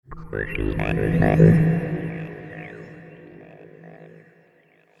Good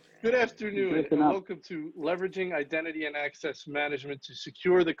afternoon, and welcome to Leveraging Identity and Access Management to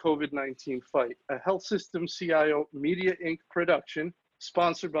Secure the COVID-19 Fight, a Health System CIO Media Inc. production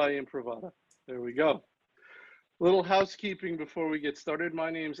sponsored by Imprivata. There we go. Little housekeeping before we get started. My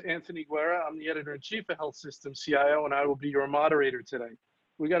name is Anthony Guerra. I'm the Editor-in-Chief of Health System CIO, and I will be your moderator today.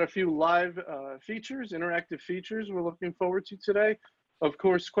 We got a few live features, interactive features we're looking forward to today. Of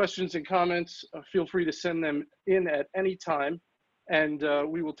course, questions and comments, feel free to send them in at any time, and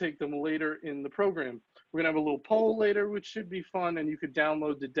we will take them later in the program. We're gonna have a little poll later, which should be fun, and you could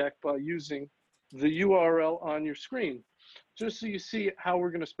download the deck by using the URL on your screen. Just so you see how we're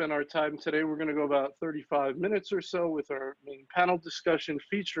gonna spend our time today, we're gonna go about 35 minutes or so with our main panel discussion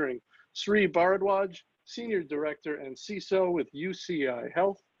featuring Sri Bharadwaj, Senior Director and CISO with UCI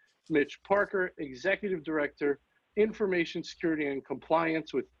Health, Mitch Parker, Executive Director, Information Security and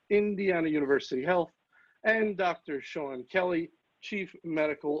Compliance with Indiana University Health, and Dr. Sean Kelly, Chief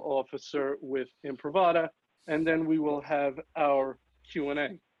Medical Officer with Imprivata, and then we will have our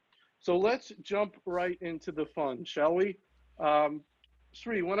Q&A. So let's jump right into the fun, shall we?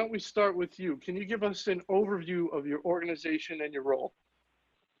 Sri, why don't we start with you? Can you give us an overview of your organization and your role?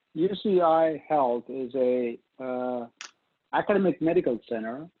 UCI Health is a academic medical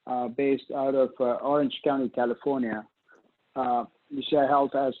center based out of Orange County, California. UCI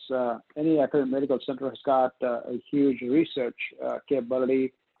Health, as any academic medical center, has got a huge research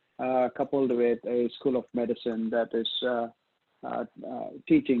capability coupled with a school of medicine that is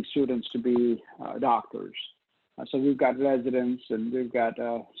teaching students to be doctors. So we've got residents and we've got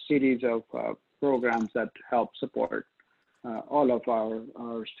a series of programs that help support all of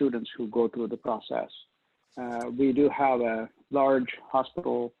our students who go through the process. We do have a large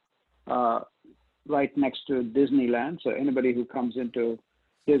hospital right next to Disneyland. So anybody who comes into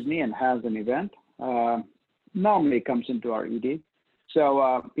Disney and has an event normally comes into our ED.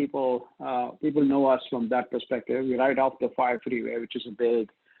 So people know us from that perspective. We're right off the 5 freeway, which is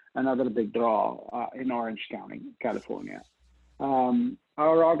another big draw in Orange County, California.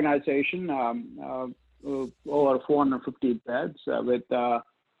 Our organization, over 450 beds with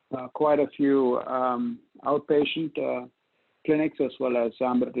quite a few outpatient clinics as well as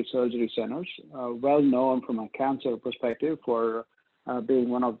ambulatory surgery centers, well known from a cancer perspective for being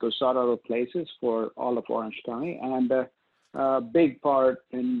one of the sought-out places for all of Orange County, and a big part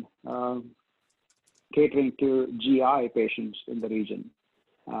in catering to GI patients in the region.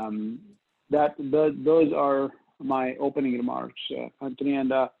 Those are my opening remarks, Anthony.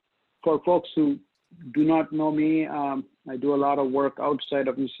 And for folks who do not know me, I do a lot of work outside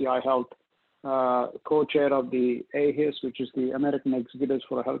of UCI Health, co-chair of the AHIS, which is the American Executives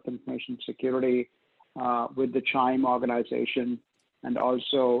for Health Information Security, with the CHIME organization, and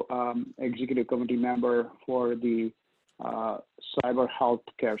also executive committee member for the Cyber Health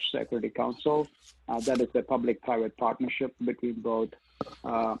Care Security Council. That is a public-private partnership between both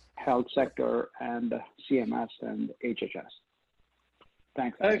health sector and CMS and HHS.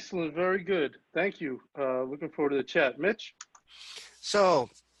 Thanks. Excellent, very good. Thank you. Looking forward to the chat. Mitch? So,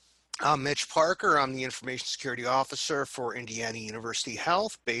 I'm Mitch Parker. I'm the Information Security Officer for Indiana University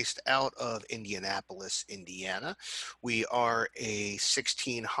Health, based out of Indianapolis, Indiana. We are a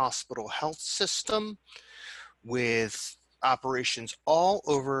 16-hospital health system with operations all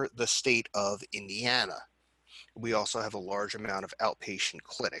over the state of Indiana. We also have a large amount of outpatient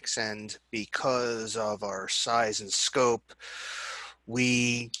clinics, and because of our size and scope,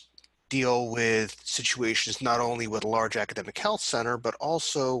 we deal with situations not only with a large academic health center, but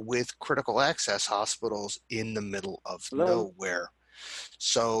also with critical access hospitals in the middle of nowhere.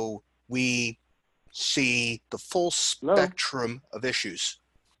 So we see the full spectrum of issues.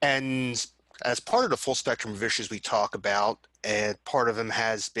 And as part of the full spectrum of issues we talk about, and part of them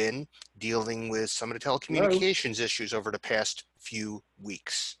has been dealing with some of the telecommunications issues over the past few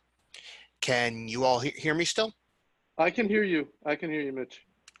weeks. Can you all hear me still? I can hear you. I can hear you, Mitch.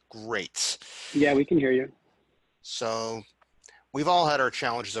 Great. Yeah, we can hear you. So we've all had our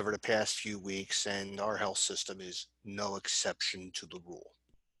challenges over the past few weeks, and our health system is no exception to the rule.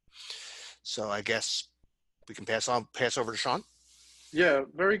 So I guess we can pass over to Sean. Yeah,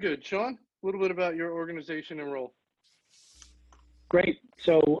 very good. Sean, a little bit about your organization and role. Great.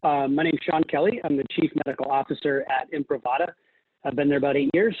 So my name is Sean Kelly. I'm the Chief Medical Officer at Imprivata. I've been there about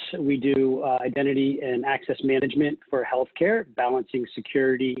 8 years. We do identity and access management for healthcare, balancing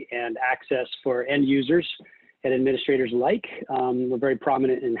security and access for end users and administrators alike. We're very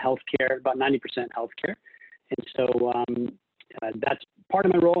prominent in healthcare, about 90% healthcare. And so that's part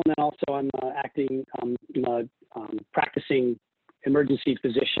of my role. And then also I'm practicing emergency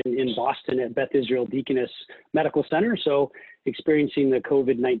physician in Boston at Beth Israel Deaconess Medical Center. So experiencing the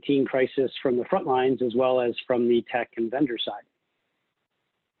COVID-19 crisis from the front lines as well as from the tech and vendor side.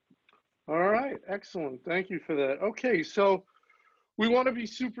 All right, excellent. Thank you for that. Okay, so we want to be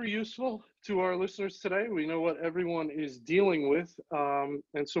super useful to our listeners today. We know what everyone is dealing with,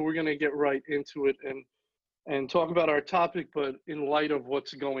 and so we're going to get right into it and talk about our topic, but in light of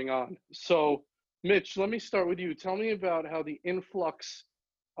what's going on. So, Mitch, let me start with you. Tell me about how the influx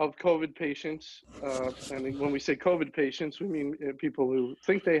of COVID patients, and when we say COVID patients, we mean people who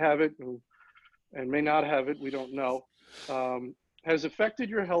think they have it and may not have it, we don't know, has affected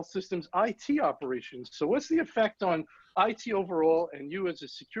your health system's IT operations. So what's the effect on IT overall and you as a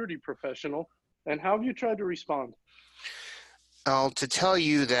security professional, and how have you tried to respond? To tell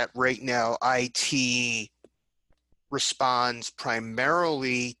you that right now, IT responds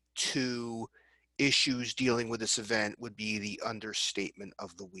primarily to issues dealing with this event would be the understatement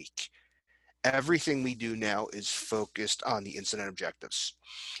of the week. Everything we do now is focused on the incident objectives.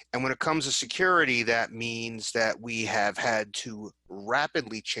 And when it comes to security, that means that we have had to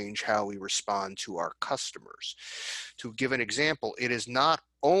rapidly change how we respond to our customers. To give an example, it is not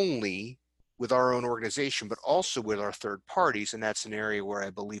only with our own organization, but also with our third parties. And that's an area where I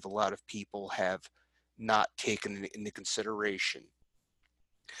believe a lot of people have not taken into consideration.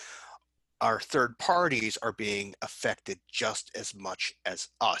 Our third parties are being affected just as much as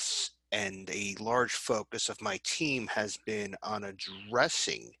us. And a large focus of my team has been on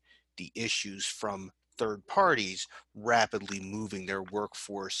addressing the issues from third parties rapidly moving their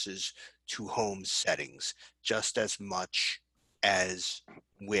workforces to home settings, just as much as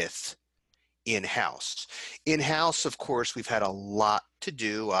with in-house. In-house, of course, we've had a lot to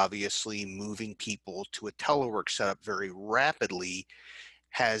do. Obviously, moving people to a telework setup very rapidly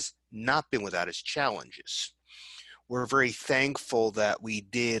has not been without its challenges. We're very thankful that we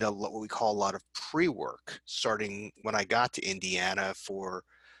did what we call a lot of pre-work, starting when I got to Indiana, for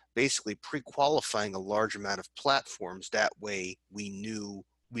basically pre-qualifying a large amount of platforms. That way we knew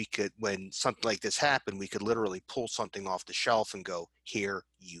we could, when something like this happened, we could literally pull something off the shelf and go, here,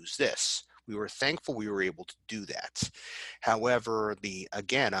 use this. We were thankful we were able to do that. However,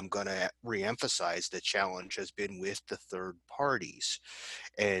 again, I'm going to reemphasize the challenge has been with the third parties.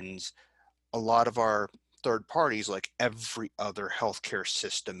 And a lot of our third parties, like every other healthcare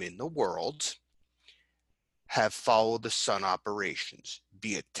system in the world, have followed the Sun operations,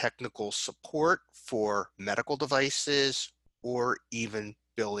 be it technical support for medical devices or even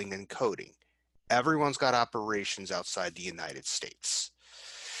billing and coding. Everyone's got operations outside the United States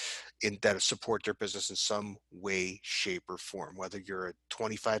that support their business in some way, shape, or form, whether you're a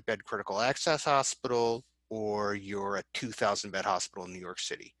 25-bed critical access hospital or you're a 2,000-bed hospital in New York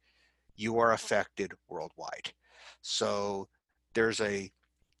City. You are affected worldwide. So there's a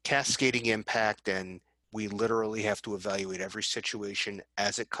cascading impact, and we literally have to evaluate every situation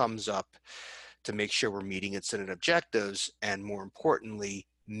as it comes up to make sure we're meeting incident objectives and, more importantly,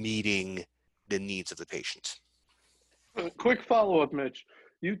 meeting the needs of the patient. Quick follow-up, Mitch.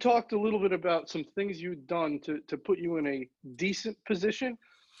 You talked a little bit about some things you've done to put you in a decent position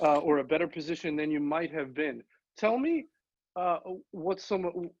or a better position than you might have been. Tell me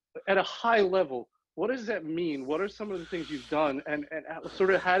at a high level, what does that mean? What are some of the things you've done? And sort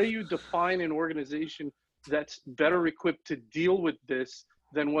of how do you define an organization that's better equipped to deal with this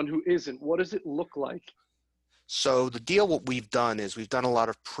than one who isn't? What does it look like? So what we've done is we've done a lot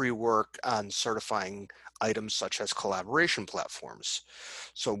of pre-work on certifying items such as collaboration platforms.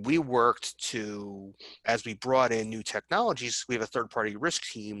 So we worked as we brought in new technologies, we have a third-party risk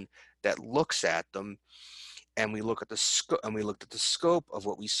team that looks at them, and we looked at the scope of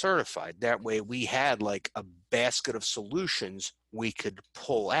what we certified. That way we had like a basket of solutions we could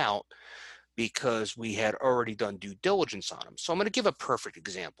pull out because we had already done due diligence on them. So I'm going to give a perfect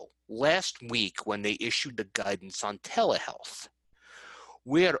example. Last week, when they issued the guidance on telehealth,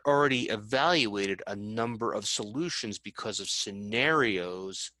 we had already evaluated a number of solutions because of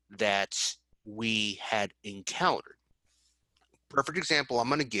scenarios that we had encountered. Perfect example I'm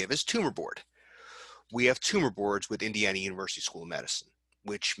going to give is tumor board. We have tumor boards with Indiana University School of Medicine,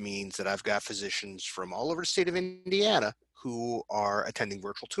 which means that I've got physicians from all over the state of Indiana who are attending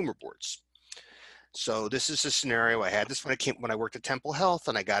virtual tumor boards. So this is a scenario. I had this when I worked at Temple Health,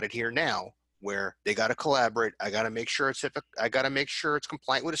 and I got it here now, where they got to collaborate. I got to make sure it's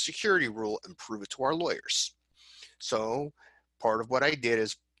compliant with a security rule and prove it to our lawyers. So part of what I did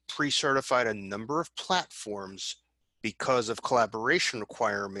is pre-certified a number of platforms because of collaboration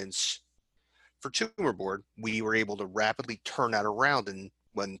requirements for tumor board. We were able to rapidly turn that around, and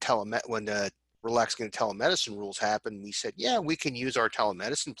when relaxing the telemedicine rules happened, we said, yeah, we can use our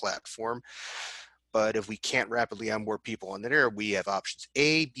telemedicine platform, but if we can't rapidly onboard people on there, we have options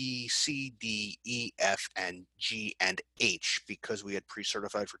A, B, C, D, E, F, and G, and H, because we had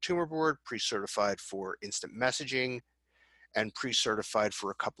pre-certified for tumor board, pre-certified for instant messaging, and pre-certified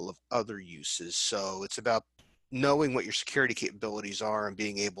for a couple of other uses. So it's about knowing what your security capabilities are and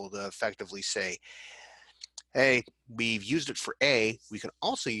being able to effectively say, hey, we've used it for A, we can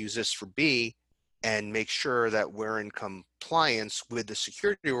also use this for B, and make sure that we're in compliance with the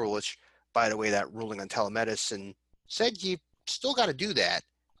security rule, which, by the way, that ruling on telemedicine said you still got to do that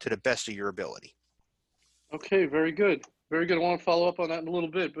to the best of your ability. Okay, very good. Very good. I want to follow up on that in a little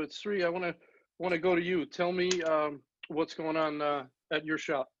bit, but Sri, I want to go to you. Tell me what's going on at your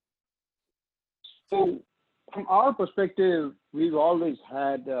shop. So from our perspective, we've always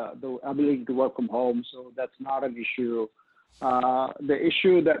had the ability to work from home, so that's not an issue. The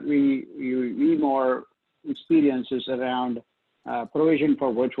issue that we more experience is around provision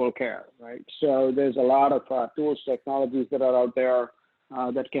for virtual care, right? So there's a lot of tools, technologies that are out there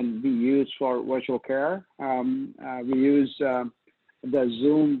that can be used for virtual care. We use the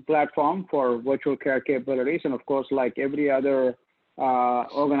Zoom platform for virtual care capabilities, and of course, like every other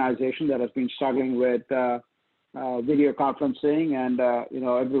organization that has been struggling with video conferencing,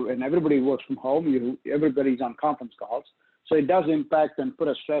 and everybody works from home. Everybody's on conference calls, so it does impact and put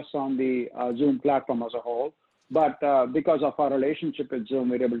a stress on the Zoom platform as a whole. But because of our relationship with Zoom,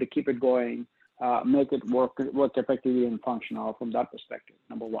 we're able to keep it going, make it work effectively and functional from that perspective.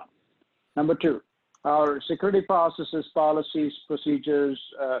 Number one. Number two, our security processes, policies, procedures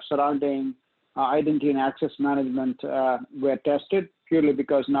surrounding identity and access management were tested purely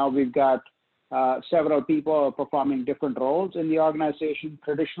because now we've got several people performing different roles in the organization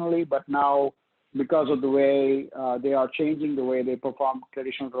traditionally, but now because of the way they are changing the way they perform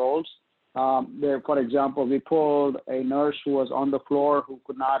traditional roles. For example, we pulled a nurse who was on the floor who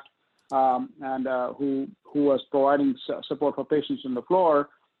could not, and who was providing support for patients on the floor.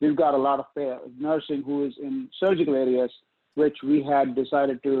 We've got a lot of nursing who is in surgical areas, which we had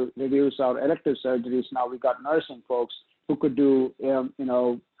decided to reduce our elective surgeries. Now we've got nursing folks who could do,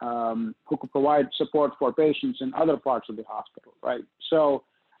 who could provide support for patients in other parts of the hospital, right? So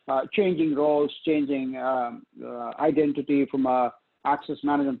changing roles, changing identity from a access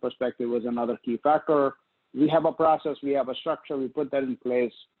management perspective was another key factor. We have a process, we have a structure, we put that in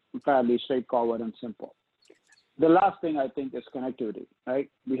place, fairly straightforward and simple. The last thing I think is connectivity, right?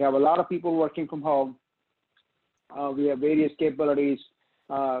 We have a lot of people working from home. We have various capabilities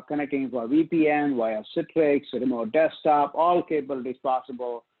connecting via VPN, via Citrix, remote desktop, all capabilities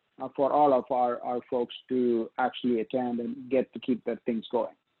possible for all of our folks to actually attend and get to keep their things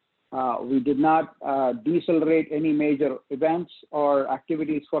going. We did not decelerate any major events or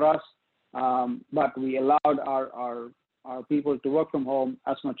activities for us, but we allowed our people to work from home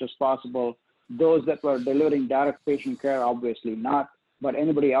as much as possible. Those that were delivering direct patient care, obviously not, but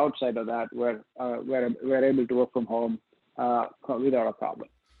anybody outside of that were able to work from home without a problem.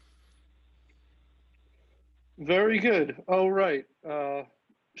 Very good. All right.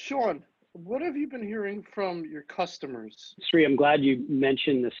 Sean, what have you been hearing from your customers? Sri, I'm glad you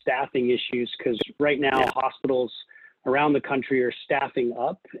mentioned the staffing issues, because right now hospitals around the country are staffing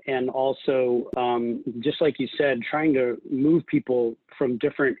up, and also, just like you said, trying to move people from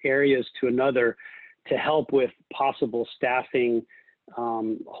different areas to another to help with possible staffing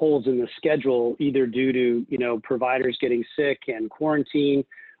holes in the schedule, either due to providers getting sick and quarantine,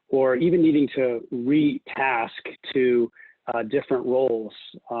 or even needing to retask to different roles.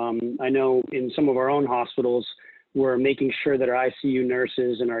 I know in some of our own hospitals, we're making sure that our ICU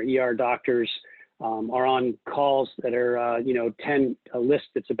nurses and our ER doctors are on calls that are, a list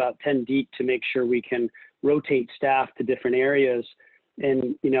that's about 10 deep, to make sure we can rotate staff to different areas.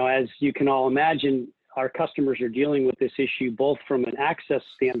 And, as you can all imagine, our customers are dealing with this issue, both from an access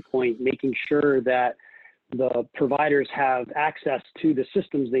standpoint, making sure that the providers have access to the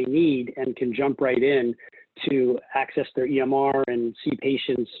systems they need and can jump right in to access their EMR and see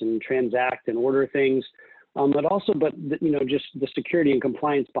patients and transact and order things. Just the security and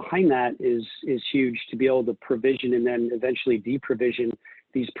compliance behind that is huge, to be able to provision and then eventually deprovision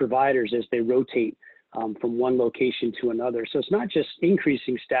these providers as they rotate from one location to another. So it's not just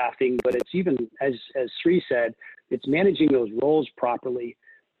increasing staffing, but it's even, as Sri said, it's managing those roles properly.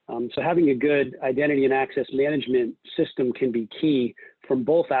 So having a good identity and access management system can be key from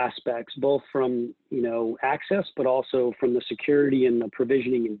both aspects, both from access, but also from the security and the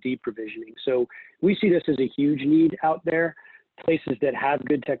provisioning and deprovisioning. So we see this as a huge need out there. Places that have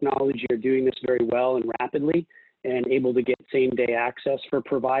good technology are doing this very well and rapidly. and able to get same-day access for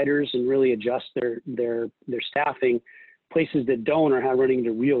providers and really adjust their staffing. Places that don't are running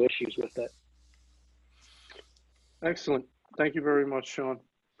into real issues with it. Excellent. Thank you very much, Sean.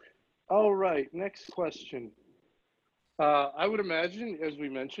 All right, next question. I would imagine, as we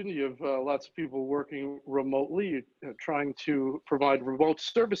mentioned, you have lots of people working remotely, trying to provide remote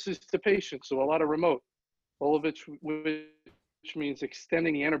services to patients, so a lot of remote, all of which means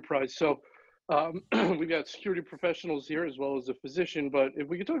extending the enterprise. So we've got security professionals here as well as a physician, but if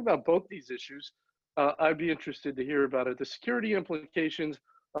we could talk about both these issues, I'd be interested to hear about it. The security implications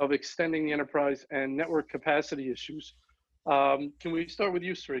of extending the enterprise and network capacity issues. Can we start with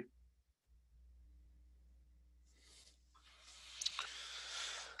you, Sri?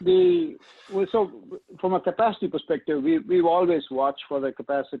 So from a capacity perspective, we've always watched for the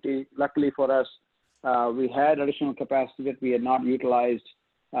capacity. Luckily for us, we had additional capacity that we had not utilized.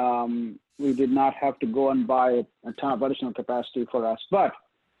 We did not have to go and buy a ton of additional capacity for us, but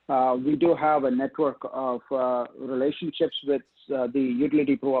we do have a network of relationships with the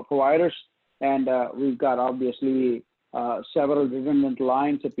utility providers, and we've got obviously several redundant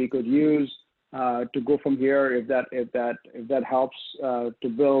lines that we could use to go from here if that helps to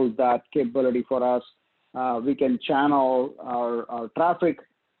build that capability for us. We can channel our traffic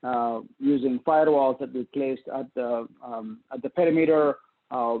using firewalls that we placed at the perimeter.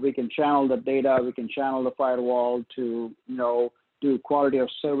 We can channel the data. We can channel the firewall to do quality of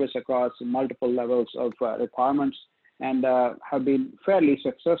service across multiple levels of requirements, and have been fairly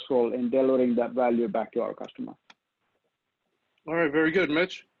successful in delivering that value back to our customer. All right, very good,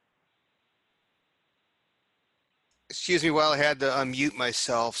 Mitch. Excuse me while I had to unmute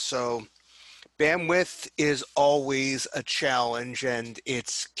myself. So bandwidth is always a challenge, and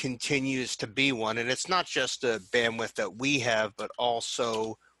it continues to be one. And it's not just the bandwidth that we have, but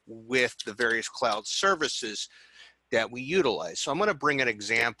also with the various cloud services that we utilize. So I'm going to bring an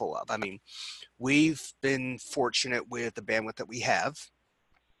example up. I mean, we've been fortunate with the bandwidth that we have.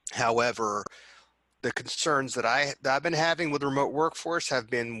 However, the concerns that I've been having with remote workforce have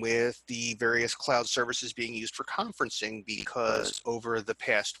been with the various cloud services being used for conferencing, because over the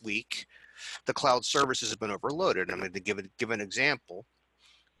past week, the cloud services have been overloaded. I'm going to give an example.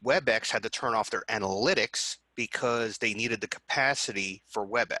 WebEx had to turn off their analytics because they needed the capacity for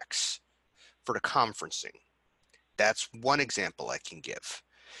WebEx for the conferencing. That's one example I can give.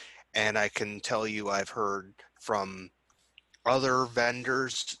 And I can tell you I've heard from other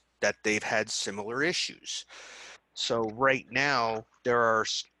vendors that they've had similar issues. So right now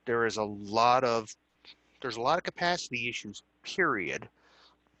there's a lot of capacity issues, period.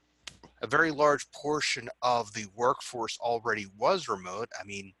 A very large portion of the workforce already was remote. I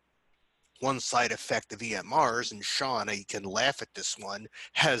mean, one side effect of EMRs, and Sean, you can laugh at this one,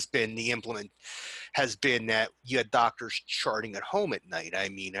 has been that you had doctors charting at home at night. I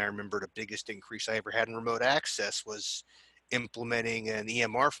mean, I remember the biggest increase I ever had in remote access was implementing an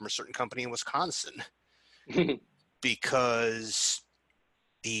EMR from a certain company in Wisconsin because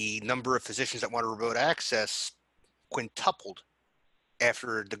the number of physicians that wanted remote access quintupled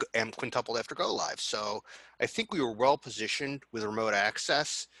after go live. So I think we were well positioned with remote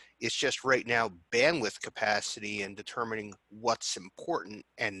access. It's just right now bandwidth capacity and determining what's important,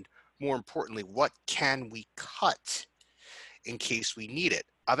 and more importantly, what can we cut in case we need it.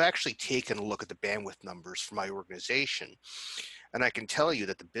 I've actually taken a look at the bandwidth numbers for my organization, and I can tell you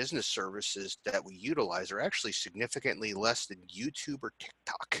that the business services that we utilize are actually significantly less than YouTube or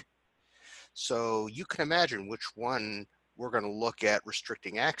TikTok. So you can imagine which one we're going to look at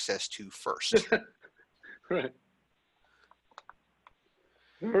restricting access to first. Right.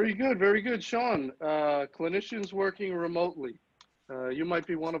 Very good, very good. Sean, clinicians working remotely, you might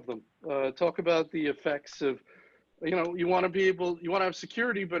be one of them. Talk about the effects of, you want to have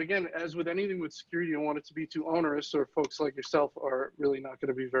security, but again, as with anything with security, you don't want it to be too onerous, or folks like yourself are really not going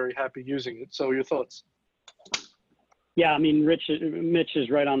to be very happy using it. So your thoughts? Yeah, I mean, Mitch is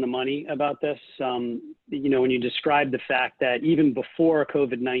right on the money about this. When you describe the fact that even before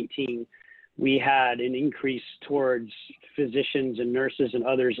COVID-19, we had an increase towards physicians and nurses and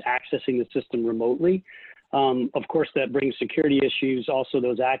others accessing the system remotely. Of course, that brings security issues, also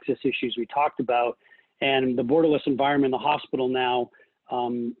those access issues we talked about, and the borderless environment in the hospital now.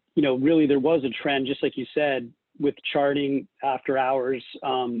 Really there was a trend, just like you said, with charting after hours,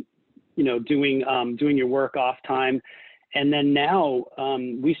 doing your work off time. And then now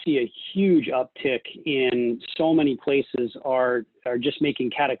we see a huge uptick in so many places are just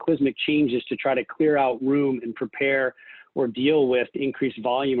making cataclysmic changes to try to clear out room and prepare or deal with increased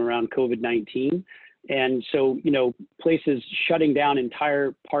volume around COVID-19. And so, places shutting down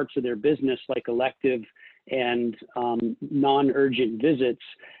entire parts of their business like elective and non-urgent visits,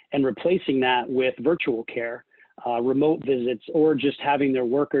 and replacing that with virtual care, remote visits, or just having their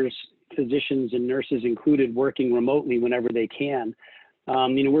workers, physicians and nurses included, working remotely whenever they can.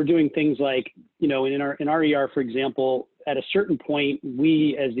 We're doing things like, in our ER, for example, at a certain point,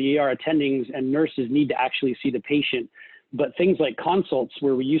 we as the ER attendings and nurses need to actually see the patient. But things like consults,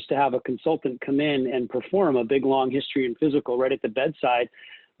 where we used to have a consultant come in and perform a big, long history and physical right at the bedside,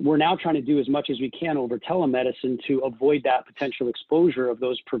 we're now trying to do as much as we can over telemedicine to avoid that potential exposure of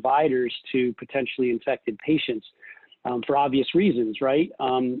those providers to potentially infected patients for obvious reasons, right?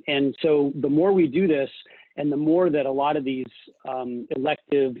 And so the more we do this, and the more that a lot of these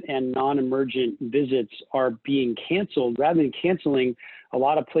elective and non-emergent visits are being canceled, rather than canceling, a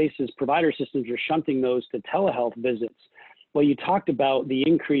lot of places, provider systems are shunting those to telehealth visits. Well, you talked about the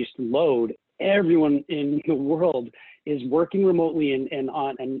increased load. Everyone in the world is working remotely, and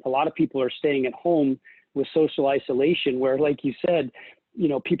a lot of people are staying at home with social isolation, where, like you said,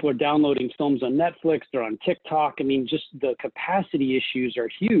 people are downloading films on Netflix, they're on TikTok. I mean, just the capacity issues are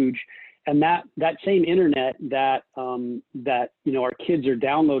huge. And that same internet that our kids are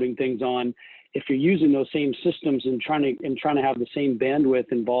downloading things on, if you're using those same systems and trying to have the same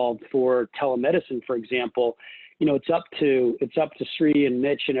bandwidth involved for telemedicine, for example, it's up to Sri and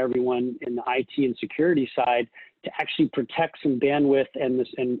Mitch and everyone in the IT and security side to actually protect some bandwidth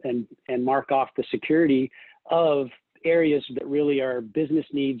and mark off the security of areas that really are business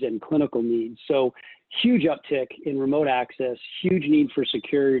needs and clinical needs. So huge uptick in remote access, huge need for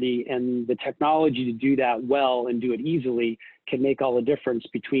security, and the technology to do that well and do it easily can make all the difference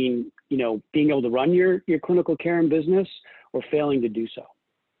between, being able to run your clinical care and business or failing to do so.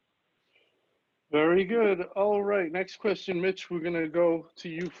 Very good. All right. Next question, Mitch, we're going to go to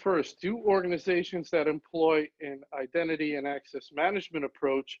you first. Do organizations that employ an identity and access management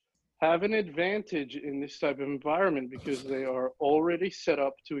approach have an advantage in this type of environment because they are already set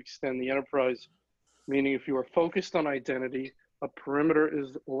up to extend the enterprise? Meaning, if you are focused on identity, a perimeter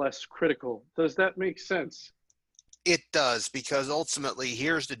is less critical. Does that make sense? It does, because ultimately,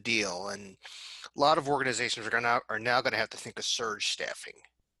 here's the deal, and a lot of organizations are now going to have to think of surge staffing.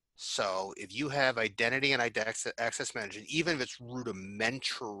 So if you have identity and access management, even if it's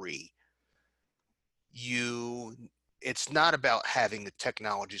rudimentary, it's not about having a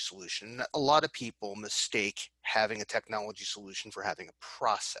technology solution. A lot of people mistake having a technology solution for having a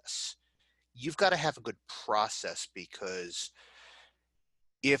process. You've got to have a good process, because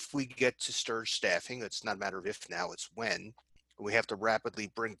if we get to surge staffing, it's not a matter of if now, it's when, we have to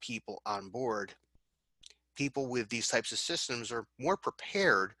rapidly bring people on board. People with these types of systems are more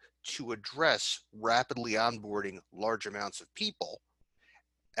prepared to address rapidly onboarding large amounts of people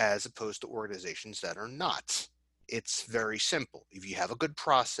as opposed to organizations that are not. It's very simple. If you have a good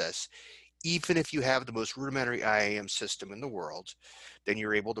process, even if you have the most rudimentary IAM system in the world, then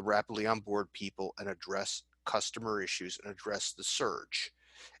you're able to rapidly onboard people and address customer issues and address the surge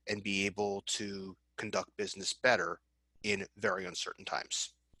and be able to conduct business better in very uncertain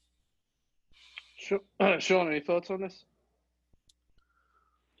times. Sean, any thoughts on this?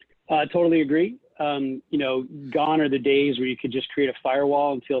 Totally agree. Gone are the days where you could just create a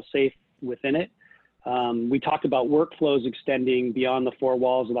firewall and feel safe within it. We talked about workflows extending beyond the four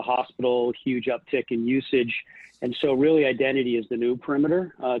walls of the hospital, huge uptick in usage. And so really identity is the new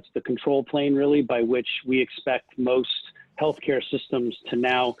perimeter. It's the control plane really by which we expect most healthcare systems to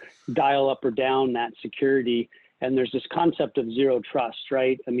now dial up or down that security. And there's this concept of zero trust,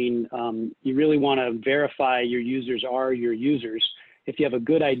 right? I mean, you really want to verify your users are your users. If you have a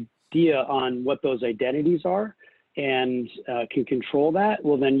good idea on what those identities are and can control that,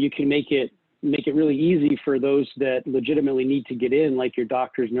 well, then you can make it really easy for those that legitimately need to get in, like your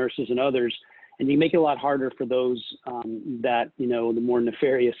doctors, nurses, and others. And you make it a lot harder for those that, the more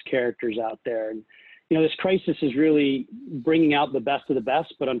nefarious characters out there. And, this crisis is really bringing out the best of the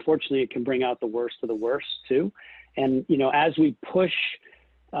best, but unfortunately it can bring out the worst of the worst too. And, as we push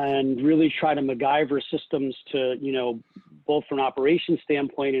and really try to MacGyver systems to, both from an operations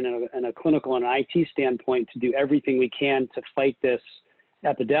standpoint and a clinical and an IT standpoint, to do everything we can to fight this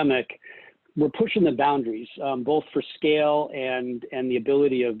epidemic, we're pushing the boundaries, both for scale and the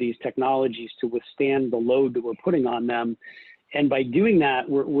ability of these technologies to withstand the load that we're putting on them. And by doing that,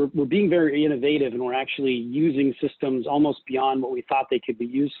 we're being very innovative, and we're actually using systems almost beyond what we thought they could be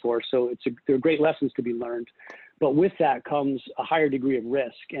used for. So there are great lessons to be learned. But with that comes a higher degree of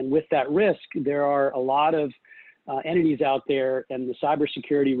risk. And with that risk, there are a lot of entities out there, and the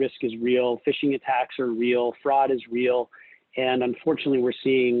cybersecurity risk is real. Phishing attacks are real. Fraud is real. And unfortunately, we're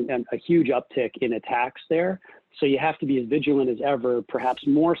seeing a huge uptick in attacks there. So you have to be as vigilant as ever, perhaps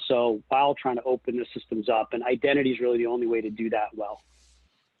more so, while trying to open the systems up. And identity is really the only way to do that well.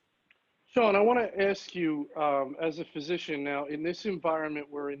 Sean, I want to ask you, as a physician now, in this environment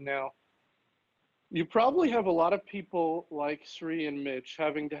we're in now, you probably have a lot of people like Sri and Mitch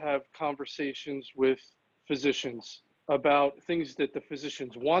having to have conversations with physicians about things that the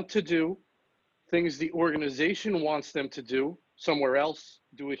physicians want to do, things the organization wants them to do somewhere else,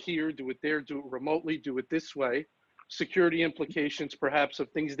 do it here, do it there, do it remotely, do it this way, security implications perhaps of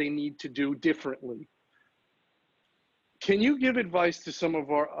things they need to do differently. Can you give advice to some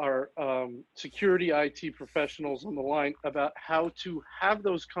of our security IT professionals on the line about how to have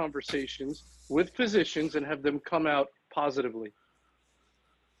those conversations with physicians and have them come out positively?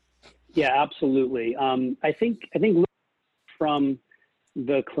 Yeah, absolutely. I think from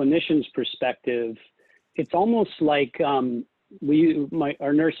the clinician's perspective, it's almost like our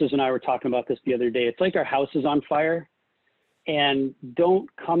nurses and I were talking about this the other day. It's like our house is on fire, and don't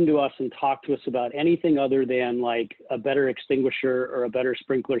come to us and talk to us about anything other than like a better extinguisher or a better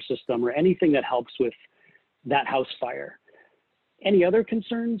sprinkler system or anything that helps with that house fire. Any other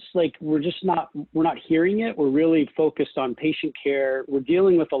concerns? Like we're not hearing it. We're really focused on patient care. We're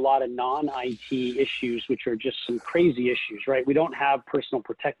dealing with a lot of non-IT issues, which are just some crazy issues, right? We don't have personal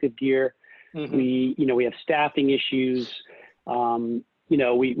protective gear. Mm-hmm. We have staffing issues.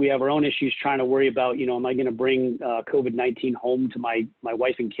 We have our own issues trying to worry about, am I going to bring COVID-19 home to my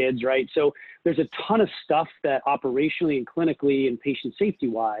wife and kids, right? So there's a ton of stuff that operationally and clinically and patient safety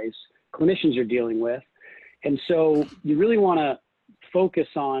wise, clinicians are dealing with. And so you really want to focus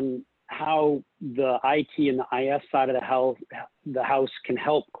on how the IT and the IS side of the house can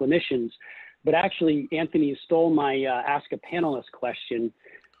help clinicians. But actually, Anthony stole my Ask a Panelist question.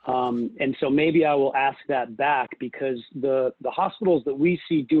 And so maybe I will ask that back, because the hospitals that we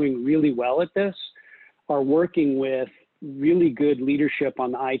see doing really well at this are working with really good leadership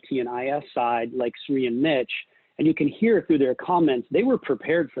on the IT and IS side, like Sri and Mitch. And you can hear through their comments, they were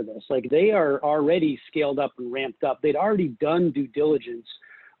prepared for this. Like they are already scaled up and ramped up. They'd already done due diligence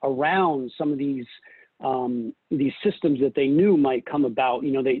around some of these systems that they knew might come about.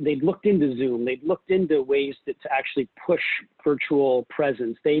 They'd looked into Zoom, they'd looked into ways to actually push virtual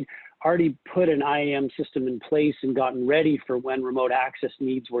presence. They'd already put an IAM system in place and gotten ready for when remote access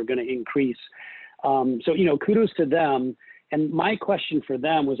needs were going to increase. So kudos to them. And my question for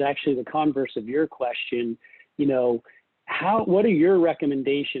them was actually the converse of your question. What are your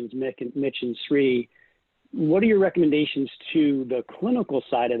recommendations, Mitch and Sri? What are your recommendations to the clinical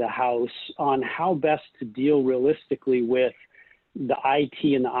side of the house on how best to deal realistically with the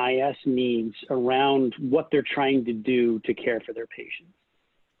IT and the IS needs around what they're trying to do to care for their patients?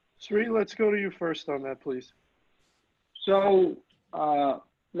 Sri, let's go to you first on that, please. So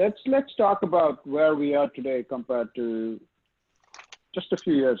let's talk about where we are today compared to just a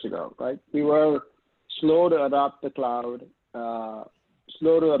few years ago, right? We were slow to adopt the cloud,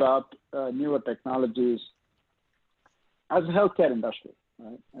 slow to adopt newer technologies. As a healthcare industry,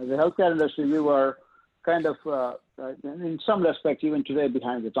 right? As a healthcare industry, we were kind of, in some respects, even today,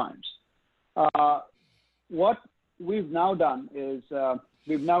 behind the times. What we've now done is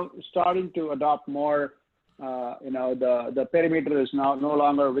we've now starting to adopt more. The perimeter is now no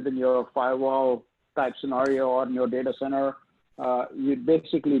longer within your firewall type scenario or in your data center. You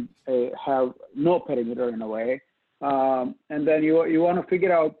basically have no perimeter in a way, and then you want to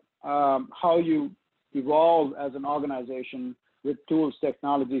figure out how you evolve as an organization with tools,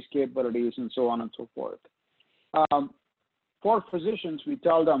 technologies, capabilities, and so on and so forth. For physicians, we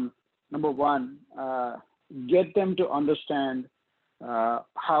tell them, number one, get them to understand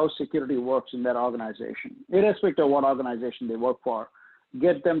how security works in their organization, irrespective of what organization they work for.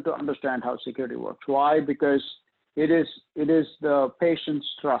 Get them to understand how security works. Why? Because it is the patient's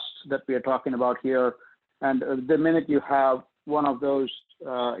trust that we are talking about here. And the minute you have one of those,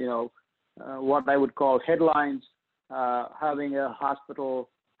 what I would call headlines, having a hospital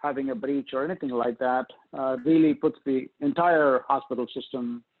having a breach or anything like that, really puts the entire hospital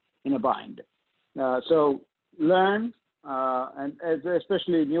system in a bind. So learn, and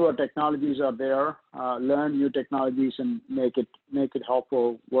especially newer technologies are there. Learn new technologies and make it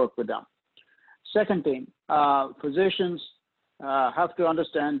helpful. Work with them. Second thing, physicians have to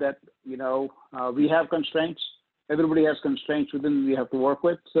understand that we have constraints. Everybody has constraints within we have to work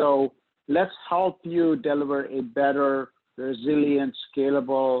with. So let's help you deliver a better, resilient,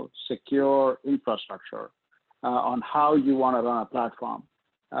 scalable, secure infrastructure on how you want to run a platform.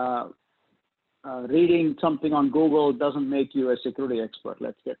 Reading something on Google doesn't make you a security expert.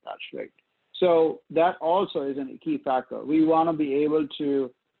 Let's get that straight. So that also is a key factor. We want to be able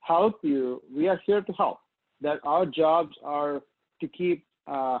to help you. We are here to help. that our jobs are to keep,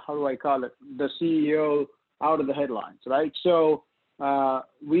 how do I call it, the CEO out of the headlines, right? So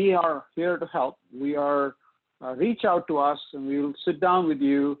we are here to help. We are, reach out to us and we will sit down with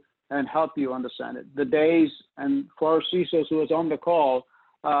you and help you understand it. The days, and for CISOs who was on the call,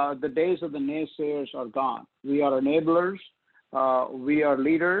 the days of the naysayers are gone. We are enablers, we are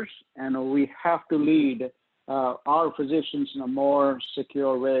leaders, and we have to lead our physicians in a more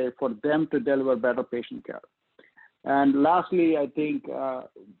secure way for them to deliver better patient care. And lastly, I think,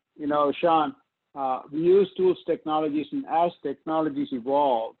 Sean, we use tools, technologies, and as technologies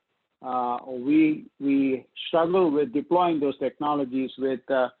evolve, we struggle with deploying those technologies with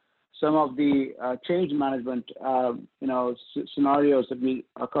some of the change management, scenarios that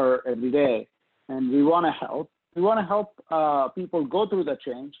occur every day. And we want to help. We want to help people go through the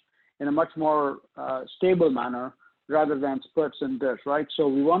change in a much more stable manner rather than spurts and bursts, right? So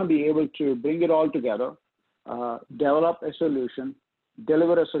we want to be able to bring it all together, develop a solution,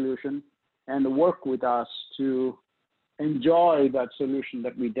 deliver a solution, and work with us to enjoy that solution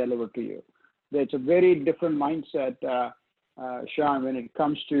that we deliver to you. It's a very different mindset, Sean, when it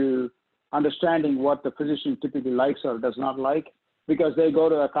comes to understanding what the physician typically likes or does not like, because they go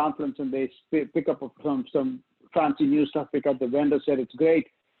to a conference and they pick up some fancy new stuff, pick up the vendor, said it's great,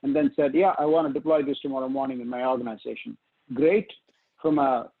 and then said, yeah, I want to deploy this tomorrow morning in my organization. Great from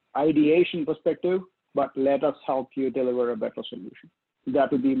a ideation perspective, but let us help you deliver a better solution.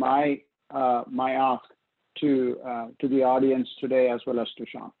 That would be my ask to the audience today, as well as to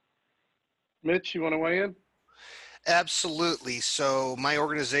Sean. Mitch, you want to weigh in? Absolutely. So my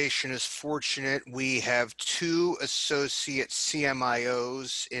organization is fortunate. We have two associate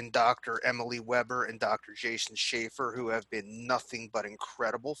CMIOs in Dr. Emily Weber and Dr. Jason Schaefer, who have been nothing but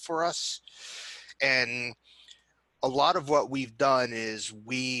incredible for us. And a lot of what we've done is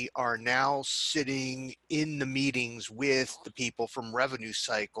we are now sitting in the meetings with the people from revenue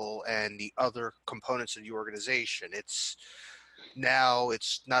cycle and the other components of the organization. It's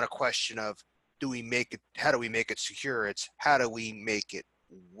not a question of how do we make it secure? It's how do we make it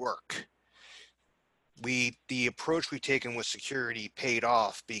work? The approach we've taken with security paid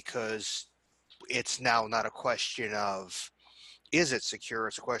off because it's now not a question of is it secure?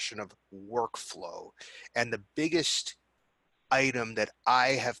 It's a question of workflow. And the biggest item that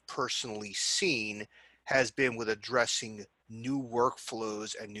I have personally seen has been with addressing new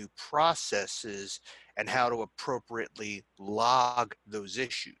workflows and new processes and how to appropriately log those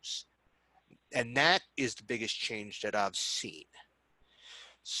issues. And that is the biggest change that I've seen.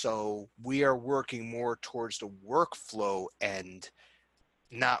 So we are working more towards the workflow end,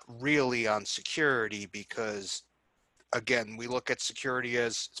 not really on security, because again, we look at security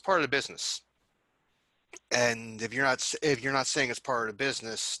as it's part of the business. And if you're not saying it's part of the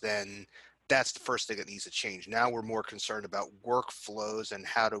business, then that's the first thing that needs to change. Now we're more concerned about workflows and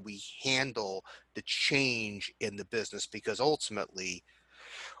how do we handle the change in the business, because ultimately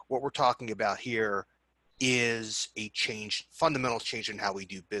what we're talking about here is a fundamental change in how we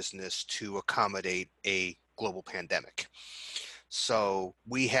do business to accommodate a global pandemic. So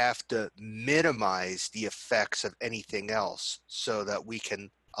we have to minimize the effects of anything else so that we can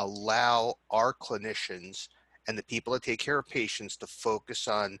allow our clinicians and the people that take care of patients to focus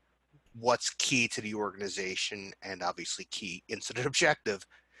on what's key to the organization and obviously key incident objective,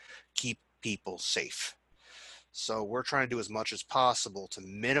 keep people safe. So we're trying to do as much as possible to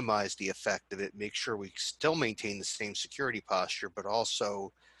minimize the effect of it, make sure we still maintain the same security posture, but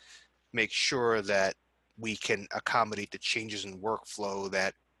also make sure that we can accommodate the changes in workflow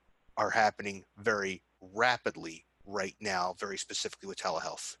that are happening very rapidly right now, very specifically with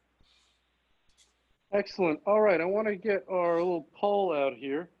telehealth. Excellent. All right, I want to get our little poll out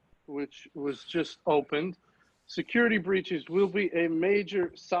here, which was just opened. Security breaches will be a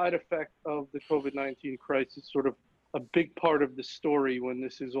major side effect of the COVID-19 crisis, sort of a big part of the story when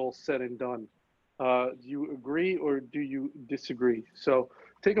this is all said and done. Do you agree or do you disagree? So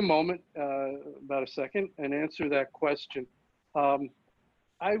take a moment, about a second, and answer that question.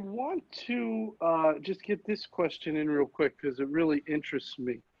 I want to just get this question in real quick because it really interests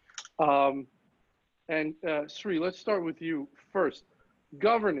me. Sri, let's start with you first.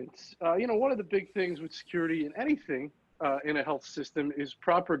 Governance. One of the big things with security in anything in a health system is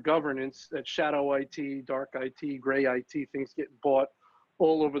proper governance. That shadow IT, dark IT, gray IT, things get bought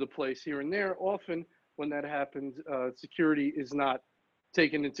all over the place here and there. Often when that happens, security is not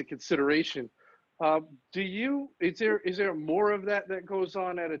taken into consideration. Is there more of that goes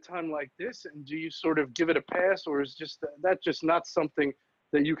on at a time like this? And do you sort of give it a pass, or is that just not something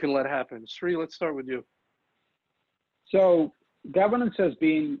that you can let happen? Sri, let's start with you. So Governance has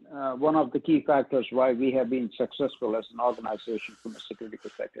been one of the key factors why we have been successful as an organization from a security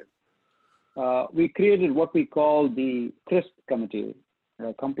perspective. We created what we call the CRISP committee,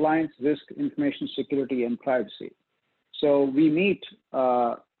 Compliance, Risk, Information Security, and Privacy. So we meet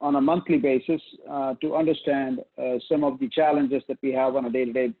on a monthly basis to understand some of the challenges that we have on a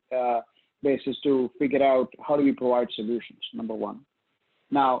day-to-day basis to figure out how do we provide solutions, number one.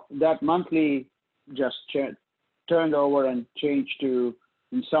 Now, that monthly just turned over and changed to,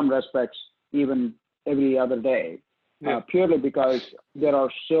 in some respects, even every other day, purely because there are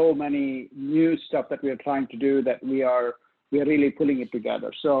so many new stuff that we are trying to do that we are really pulling it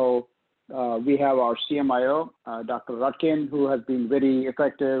together. So we have our CMIO, Dr. Rutkin, who has been very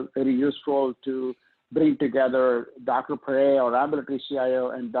effective, very useful to bring together Dr. Pere, our ambulatory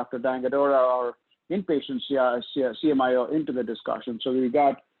CIO, and Dr. Dangadora, our inpatient CMIO, into the discussion. So we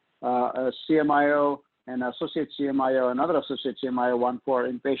got a CMIO, an associate CMIO, another associate CMIO, one for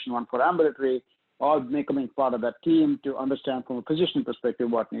inpatient, one for ambulatory, all becoming part of that team to understand from a physician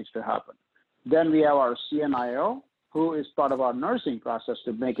perspective what needs to happen. Then we have our CNIO, who is part of our nursing process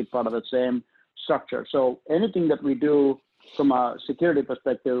to make it part of the same structure. So anything that we do from a security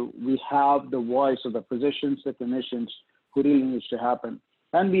perspective, we have the voice of the physicians, the clinicians, who really needs to happen.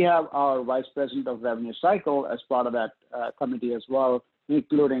 And we have our vice president of revenue cycle as part of that committee as well,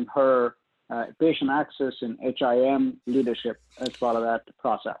 including her patient access and HIM leadership as part of that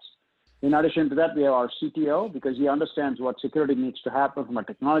process. In addition to that, we have our CTO, because he understands what security needs to happen from a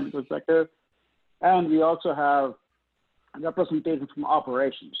technology perspective. And we also have representation from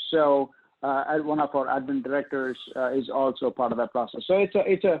operations. So one of our admin directors is also part of that process. So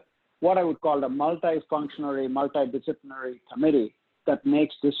it's a what I would call a multifunctional, multidisciplinary committee that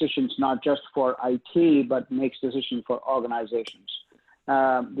makes decisions not just for IT, but makes decisions for organizations.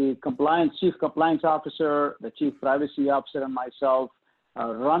 The chief compliance officer, the chief privacy officer, and myself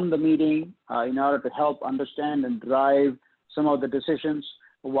run the meeting in order to help understand and drive some of the decisions,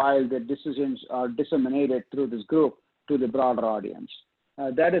 while the decisions are disseminated through this group to the broader audience.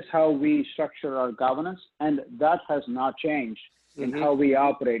 That is how we structure our governance, and that has not changed in how we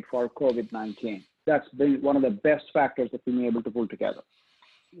operate for COVID-19. That's been one of the best factors that we've been able to pull together.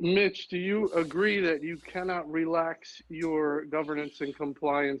 Mitch, do you agree that you cannot relax your governance and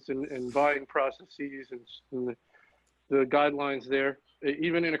compliance and buying processes and the guidelines there,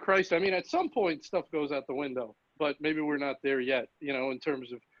 even in a crisis? I mean, at some point, stuff goes out the window, but maybe we're not there yet, you know, in terms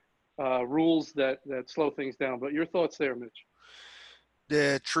of rules that slow things down. But your thoughts there, Mitch?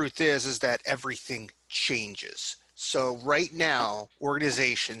 The truth is that everything changes. So right now,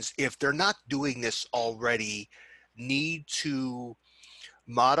 organizations, if they're not doing this already, need to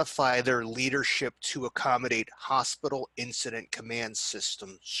modify their leadership to accommodate hospital incident command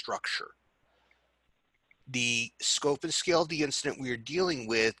system structure. The scope and scale of the incident we are dealing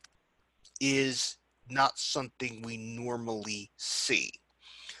with is not something we normally see.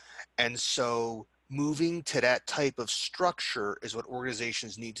 And so moving to that type of structure is what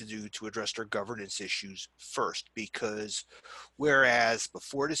organizations need to do to address their governance issues first, because whereas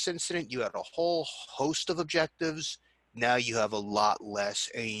before this incident, you had a whole host of objectives, now you have a lot less,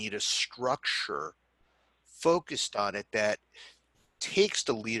 and you need a structure focused on it that takes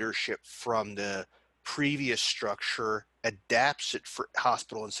the leadership from the previous structure, adapts it for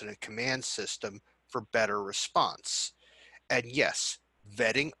hospital incident command system for better response. And yes,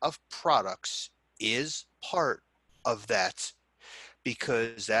 vetting of products is part of that,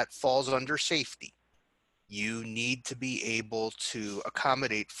 because that falls under safety. You need to be able to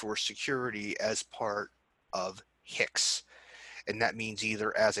accommodate for security as part of HICS. And that means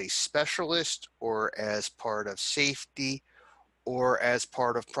either as a specialist or as part of safety or as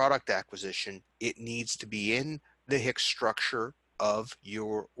part of product acquisition. It needs to be in the HICS structure of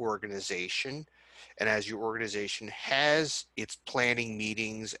your organization. And as your organization has its planning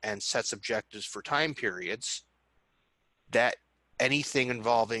meetings and sets objectives for time periods, that anything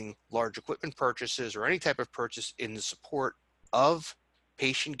involving large equipment purchases or any type of purchase in the support of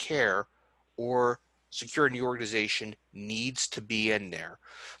patient care or security in the organization needs to be in there.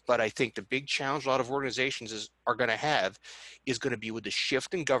 But I think the big challenge a lot of organizations are going to have is going to be with the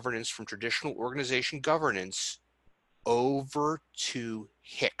shift in governance from traditional organization governance over to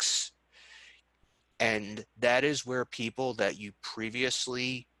HICS. And that is where people that you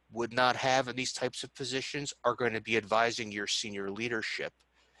previously would not have in these types of positions are going to be advising your senior leadership.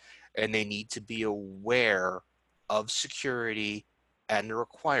 And they need to be aware of security and the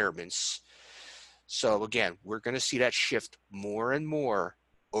requirements. So again, we're going to see that shift more and more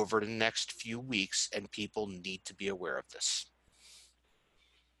over the next few weeks, and people need to be aware of this.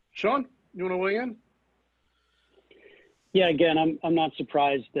 Sean, you want to weigh in? Yeah, again, I'm not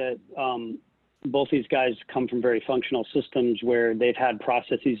surprised that both these guys come from very functional systems where they've had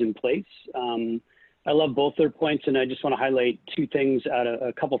processes in place. I love both their points, and I just want to highlight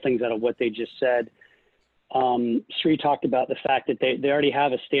a couple things out of what they just said. Sri talked about the fact that they already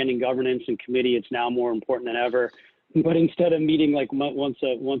have a standing governance and committee. It's now more important than ever. But instead of meeting like once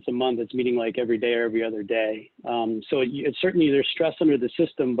a month, it's meeting like every day or every other day. So it's certainly there's stress under the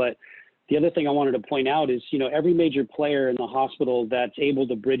system. But the other thing I wanted to point out is, every major player in the hospital that's able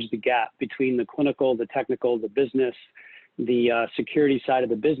to bridge the gap between the clinical, the technical, the business, the security side of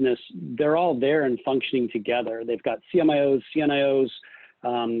the business, they're all there and functioning together. They've got CMIOs, CNIOs,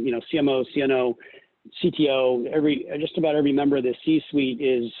 CMO, CNO, CTO, just about every member of the C-suite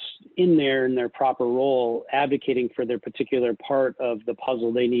is in there in their proper role, advocating for their particular part of the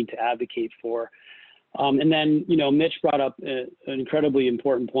puzzle they need to advocate for. And then, Mitch brought up an incredibly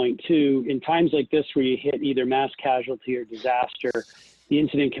important point too. In times like this, where you hit either mass casualty or disaster, the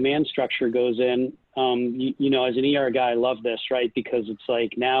incident command structure goes in. As an ER guy, I love this, right? Because it's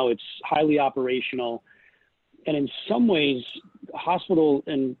like now it's highly operational. And in some ways, hospital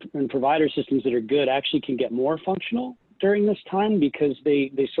and provider systems that are good actually can get more functional during this time because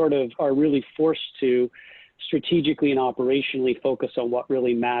they sort of are really forced to strategically and operationally focus on what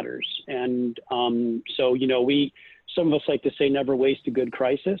really matters. And some of us like to say never waste a good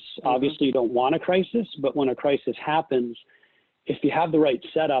crisis. Mm-hmm. Obviously, you don't want a crisis, but when a crisis happens, if you have the right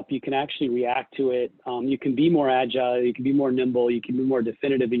setup, you can actually react to it. You can be more agile, you can be more nimble, you can be more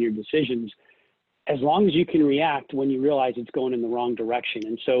definitive in your decisions, as long as you can react when you realize it's going in the wrong direction.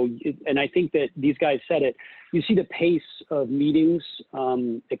 And so, and I think that these guys said it, you see the pace of meetings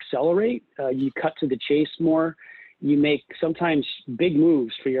accelerate, you cut to the chase more, you make sometimes big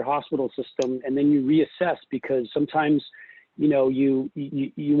moves for your hospital system, and then you reassess because sometimes, you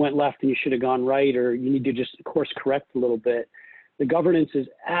went left and you should have gone right, or you need to just course correct a little bit. The governance is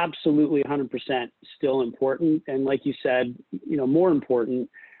absolutely 100% still important. And like you said, more important.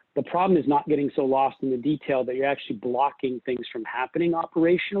 The problem is not getting so lost in the detail that you're actually blocking things from happening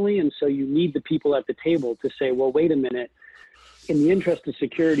operationally. And so you need the people at the table to say, well, wait a minute, in the interest of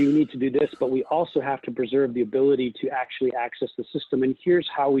security, we need to do this, but we also have to preserve the ability to actually access the system. And here's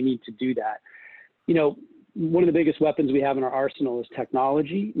how we need to do that. One of the biggest weapons we have in our arsenal is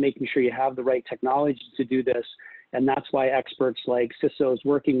technology, making sure you have the right technology to do this. And that's why experts like CISOs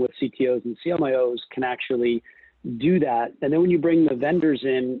working with CTOs and CMIOs can actually do that. And then when you bring the vendors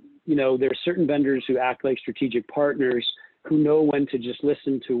in, there are certain vendors who act like strategic partners who know when to just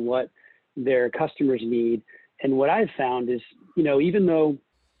listen to what their customers need. And what I've found is, even though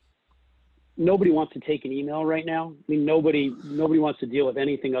nobody wants to take an email right now, I mean, nobody wants to deal with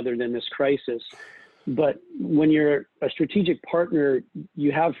anything other than this crisis. But when you're a strategic partner,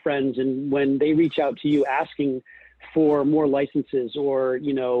 you have friends, and when they reach out to you asking for more licenses or,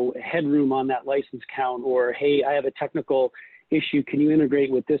 headroom on that license count, or, hey, I have a technical issue, can you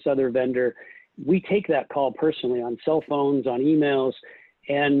integrate with this other vendor? We take that call personally on cell phones, on emails,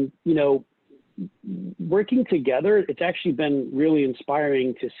 and, working together, it's actually been really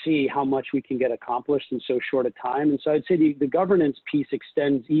inspiring to see how much we can get accomplished in so short a time. And so I'd say the governance piece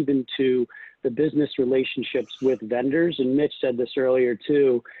extends even to the business relationships with vendors. And Mitch said this earlier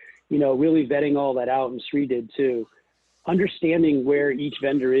too, really vetting all that out, and Sri did too. Understanding where each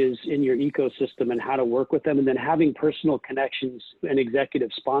vendor is in your ecosystem and how to work with them, and then having personal connections and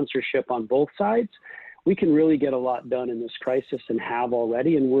executive sponsorship on both sides, we can really get a lot done in this crisis and have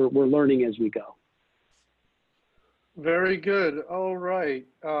already, and we're learning as we go. Very good. All right.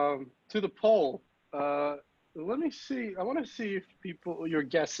 To the poll. Let me see. I want to see if your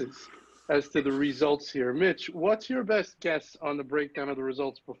guesses as to the results here. Mitch, what's your best guess on the breakdown of the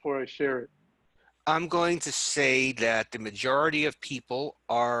results before I share it? I'm going to say that the majority of people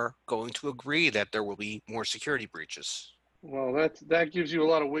are going to agree that there will be more security breaches. Well, that gives you a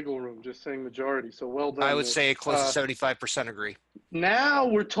lot of wiggle room, just saying majority. So well done. I would say close to 75% agree. Now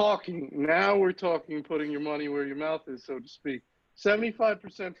we're talking. Now we're talking, putting your money where your mouth is, so to speak.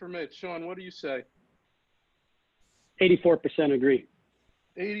 75% for Mitch. Sean, what do you say? 84% agree.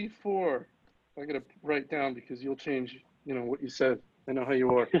 84. I got to write down because you'll change, what you said. I know how you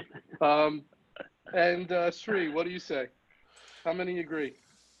are. And Sri, what do you say? How many agree?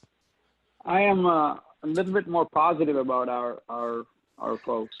 I am a little bit more positive about our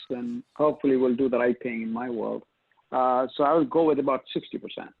folks, and hopefully we'll do the right thing in my world. So I would go with about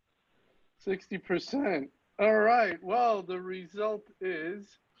 60%. 60%. All right. Well, the result is,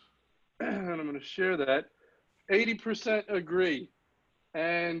 and I'm going to share that, 80% agree,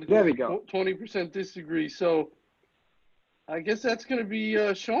 and there we go. 20% disagree. So I guess that's going to be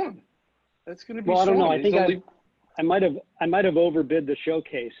Sean. That's going to be Well, Sean. I don't know. I might have overbid the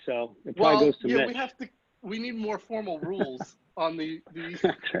showcase, so it probably goes to Mitch. We need more formal rules on the.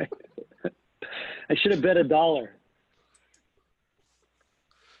 That's right. I should have bet $1.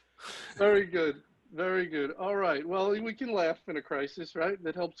 Very good. Very good. All right. Well, we can laugh in a crisis, right?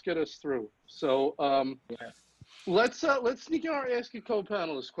 That helps get us through. So let's sneak in our Ask a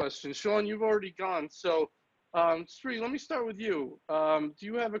Co-Panelist question. Sean, you've already gone. So Sri, let me start with you. Do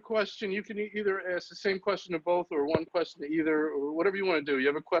you have a question? You can either ask the same question to both or one question to either, or whatever you want to do. You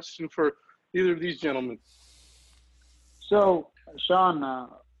have a question for either of these gentlemen? So, Sean,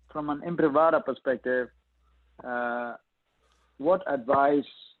 from an Imprivata perspective, what advice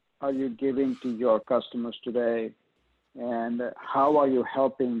are you giving to your customers today, and how are you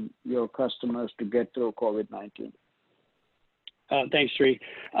helping your customers to get through COVID-19? Thanks, Sri.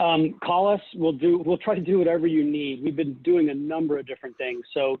 Call us. We'll try to do whatever you need. We've been doing a number of different things.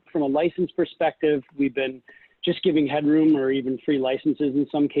 So from a license perspective, we've been just giving headroom or even free licenses in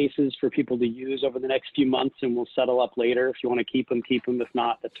some cases for people to use over the next few months, and we'll settle up later. If you want to keep them, keep them. If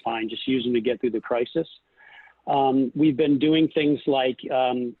not, that's fine. Just use them to get through the crisis. We've been doing things like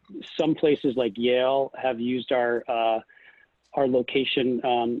some places like Yale have used our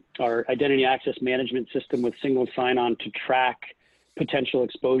location, our identity access management system with single sign-on to track potential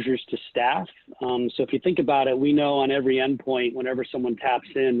exposures to staff. So if you think about it, we know on every endpoint, whenever someone taps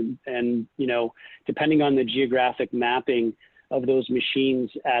in, and depending on the geographic mapping of those machines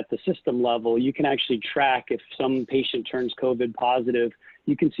at the system level, you can actually track if some patient turns COVID positive.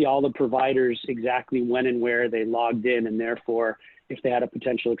 You can see all the providers exactly when and where they logged in, and therefore, if they had a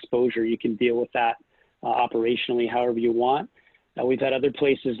potential exposure, you can deal with that operationally however you want. We've had other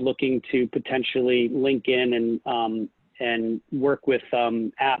places looking to potentially link in and work with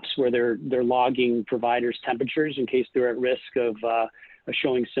apps where they're logging providers' temperatures in case they're at risk of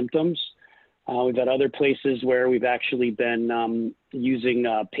showing symptoms. We've had other places where we've actually been using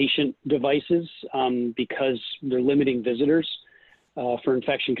patient devices because they're limiting visitors for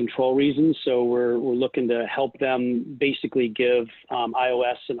infection control reasons. So we're looking to help them basically give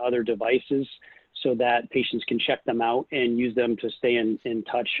iOS and other devices so that patients can check them out and use them to stay in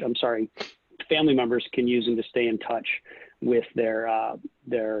touch. Family members can use them to stay in touch with their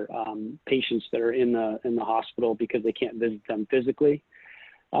patients that are in the hospital because they can't visit them physically.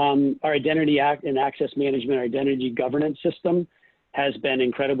 Our identity and access management, our identity governance system has been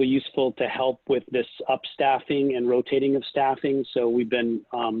incredibly useful to help with this upstaffing and rotating of staffing. So we've been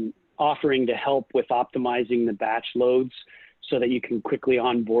offering to help with optimizing the batch loads so that you can quickly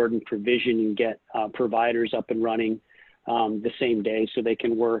onboard and provision and get providers up and running the same day so they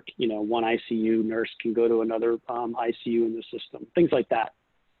can work, one ICU nurse can go to another ICU in the system, things like that.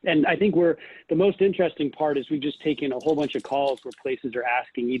 And I think the most interesting part is we've just taken a whole bunch of calls where places are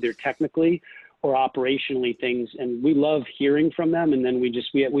asking either technically or operationally things, and we love hearing from them. And then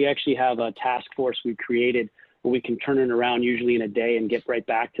we actually have a task force we created where we can turn it around usually in a day and get right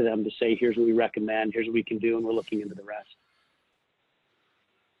back to them to say, here's what we recommend, here's what we can do, and we're looking into the rest.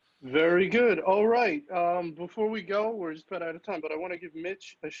 Very good. All right. Before we go, we're just about out of time, but I want to give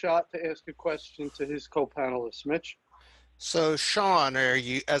Mitch a shot to ask a question to his co-panelists. Mitch? So Sean, are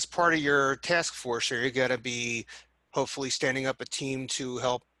you, as part of your task force, are you going to be hopefully standing up a team to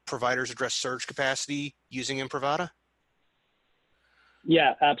help providers address surge capacity using Imprivata?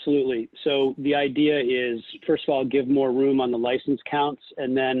 Yeah, absolutely. So the idea is, first of all, give more room on the license counts,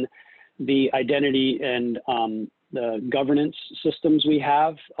 and then the identity and the governance systems we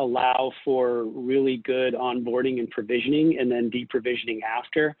have allow for really good onboarding and provisioning and then deprovisioning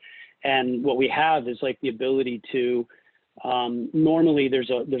after. And what we have is like the ability to, normally there's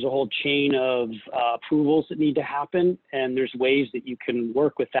a whole chain of approvals that need to happen, and there's ways that you can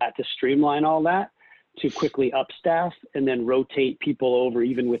work with that to streamline all that, to quickly upstaff and then rotate people over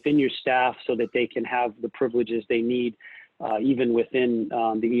even within your staff so that they can have the privileges they need even within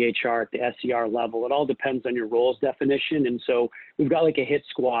the EHR at the SER level. It all depends on your roles definition. And so we've got like a hit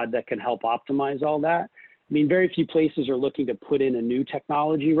squad that can help optimize all that. I mean, very few places are looking to put in a new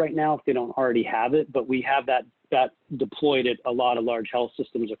technology right now if they don't already have it, but we have that deployed at a lot of large health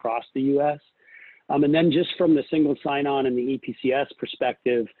systems across the US. And then just from the single sign-on and the EPCS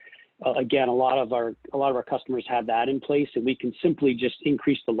perspective, again, a lot of our customers have that in place, and we can simply just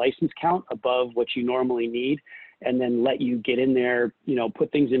increase the license count above what you normally need, and then let you get in there,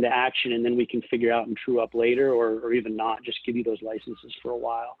 put things into action, and then we can figure out and true up later, or even not, just give you those licenses for a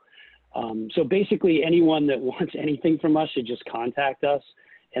while. So basically, anyone that wants anything from us should just contact us,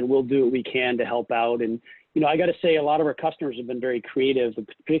 and we'll do what we can to help out. And I got to say, a lot of our customers have been very creative,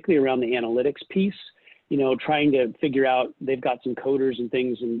 particularly around the analytics piece. Trying to figure out, they've got some coders and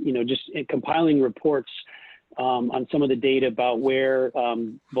things, and just compiling reports on some of the data about where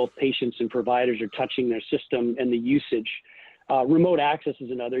both patients and providers are touching their system and the usage. Remote access is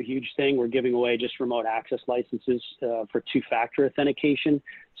another huge thing. We're giving away just remote access licenses for two-factor authentication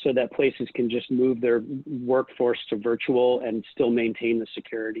so that places can just move their workforce to virtual and still maintain the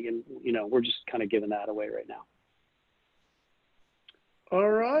security. And, you know, we're just kind of giving that away right now. All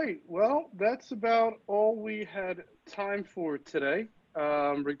right. Well, that's about all we had time for today.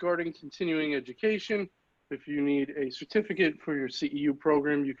 Regarding continuing education, if you need a certificate for your CEU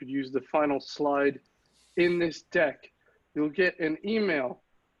program, you could use the final slide in this deck. You'll get an email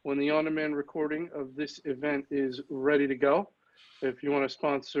when the on-demand recording of this event is ready to go. If you want to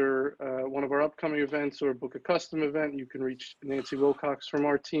sponsor one of our upcoming events or book a custom event, you can reach Nancy Wilcox from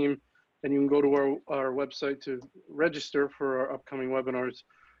our team, and you can go to our website to register for our upcoming webinars.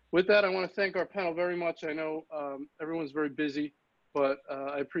 With that, I want to thank our panel very much. I know everyone's very busy, but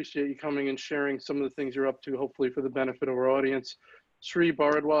I appreciate you coming and sharing some of the things you're up to, hopefully for the benefit of our audience. Sri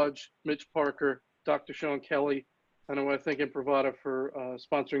Bharadwaj, Mitch Parker, Dr. Sean Kelly, and I want to thank Imprivata for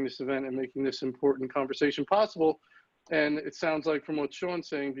sponsoring this event and making this important conversation possible. And it sounds like from what Sean's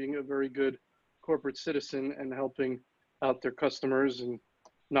saying, being a very good corporate citizen and helping out their customers and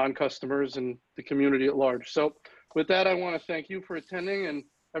non-customers and the community at large. So with that, I want to thank you for attending, and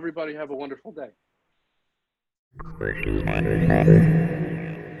everybody have a wonderful day.